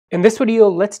In this video,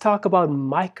 let's talk about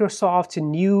Microsoft's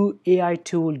new AI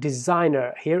tool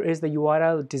Designer. Here is the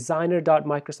URL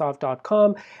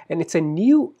designer.microsoft.com, and it's a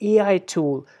new AI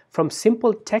tool. From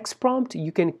simple text prompt,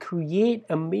 you can create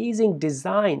amazing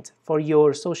designs for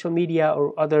your social media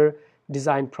or other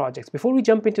design projects. Before we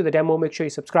jump into the demo, make sure you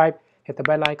subscribe, hit the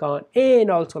bell icon, and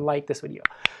also like this video.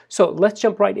 So let's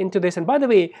jump right into this. And by the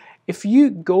way, if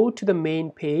you go to the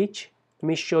main page, let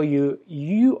me show you,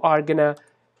 you are gonna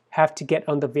have to get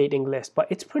on the waiting list, but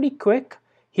it's pretty quick.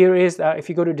 Here is, if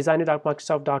you go to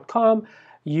designer.microsoft.com,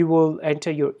 you will enter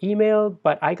your email,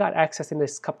 but I got access in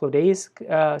this couple of days,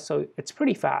 so it's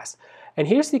pretty fast. And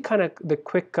here's the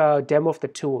quick demo of the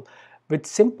tool. With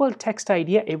simple text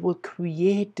idea, it will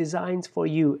create designs for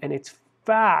you, and it's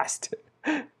fast.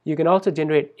 You can also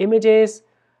generate images,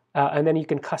 and then you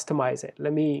can customize it.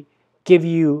 Let me give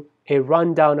you a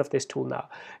rundown of this tool now.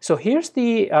 So here's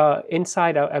the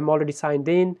inside. I'm already signed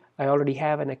in. I already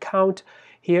have an account.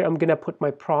 Here I'm gonna put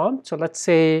my prompt. So let's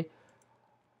say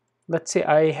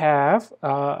I have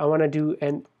I want to do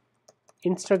an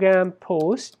Instagram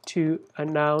post to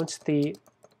announce the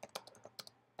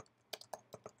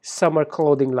summer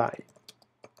clothing line,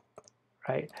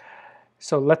 right?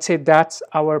 So let's say that's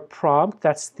our prompt.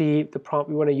 That's the prompt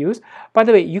we want to use. By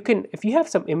the way, you can, if you have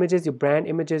some images, your brand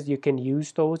images, you can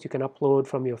use those. You can upload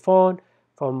from your phone,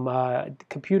 from the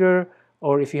computer,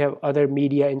 or if you have other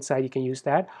media inside, you can use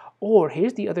that. Or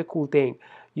here's the other cool thing.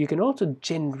 You can also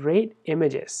generate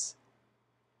images.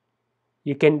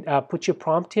 You can put your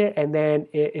prompt here, and then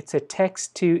it's a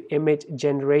text to image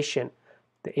generation,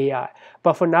 the AI.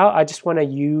 But for now, I just want to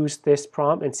use this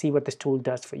prompt and see what this tool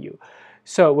does for you.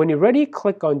 So when you're ready,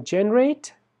 click on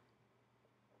generate,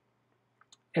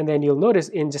 and then you'll notice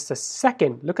in just a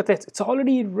second, look at this, it's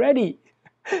already ready.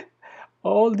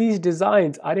 All these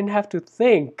designs, I didn't have to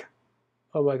think.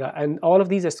 Oh my God, and all of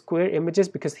these are square images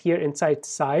because here inside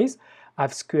size, I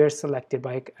have square selected,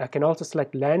 but I can also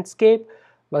select landscape.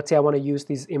 Let's say I want to use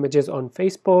these images on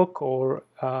Facebook or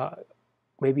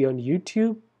maybe on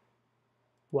YouTube.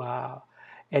 Wow.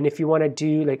 And if you want to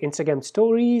do like Instagram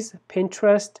stories,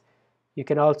 Pinterest, you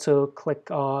can also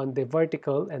click on the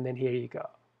vertical, and then here you go.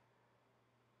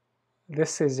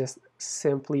 This is just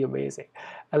simply amazing.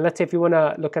 And let's say if you want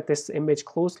to look at this image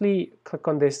closely, click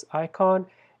on this icon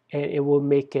and it will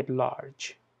make it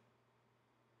large.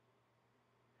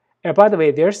 And by the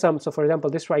way, there's some, so for example,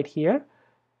 this right here,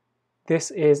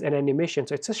 this is an animation.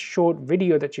 So it's a short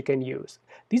video that you can use.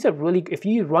 These are really, if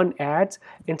you run ads,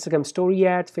 Instagram story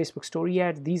ads, Facebook story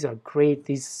ads, these are great,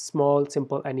 these small,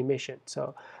 simple animations.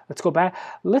 So let's go back.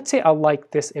 Let's say I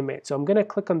like this image. So I'm gonna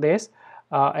click on this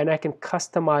and I can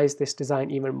customize this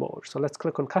design even more. So let's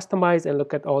click on customize and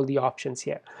look at all the options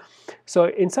here. So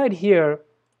inside here,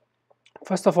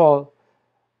 first of all,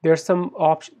 there's some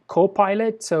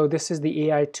Copilot. So this is the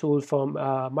AI tool from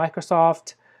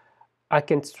Microsoft. I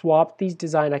can swap these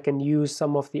designs. I can use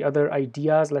some of the other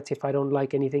ideas. Let's say if I don't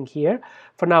like anything here.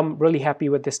 For now, I'm really happy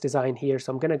with this design here,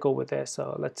 so I'm gonna go with this.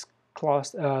 So let's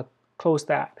close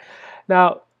that.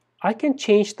 Now, I can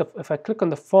change if I click on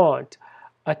the font,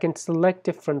 I can select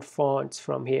different fonts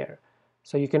from here.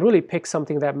 So you can really pick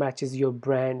something that matches your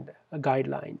brand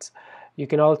guidelines. You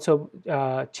can also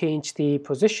change the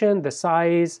position, the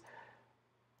size.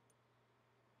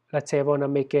 Let's say I wanna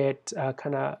make it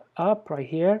kind of up right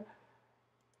here.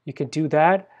 You can do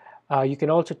that. You can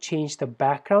also change the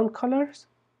background colors.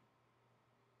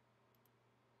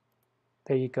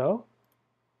 There you go.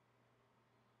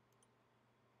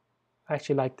 I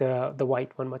actually like the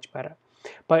white one much better.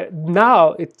 But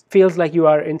now it feels like you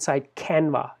are inside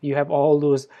Canva. You have all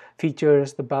those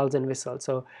features, the bells and whistles.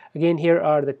 So again, here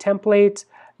are the templates.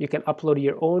 You can upload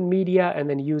your own media and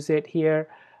then use it here.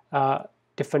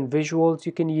 Different visuals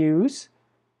you can use.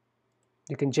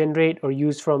 You can generate or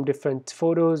use from different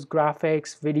photos,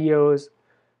 graphics, videos.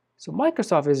 So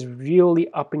Microsoft is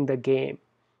really upping the game.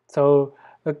 So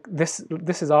look, this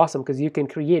is awesome because you can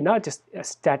create not just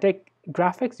static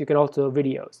graphics, you can also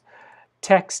videos,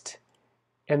 text,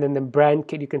 and then the brand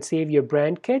kit. You can save your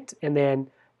brand kit and then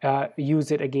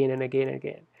use it again and again and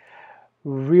again.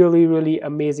 Really, really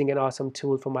amazing and awesome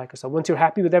tool for Microsoft. Once you're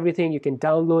happy with everything, you can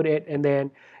download it and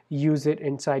then use it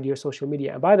inside your social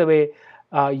media. And by the way,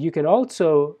 you can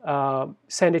also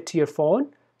send it to your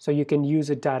phone, so you can use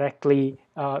it directly,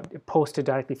 post it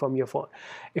directly from your phone.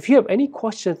 If you have any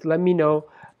questions, let me know.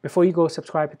 Before you go,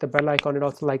 subscribe, hit the bell icon, and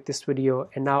also like this video.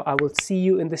 And now I will see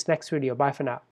you in this next video. Bye for now.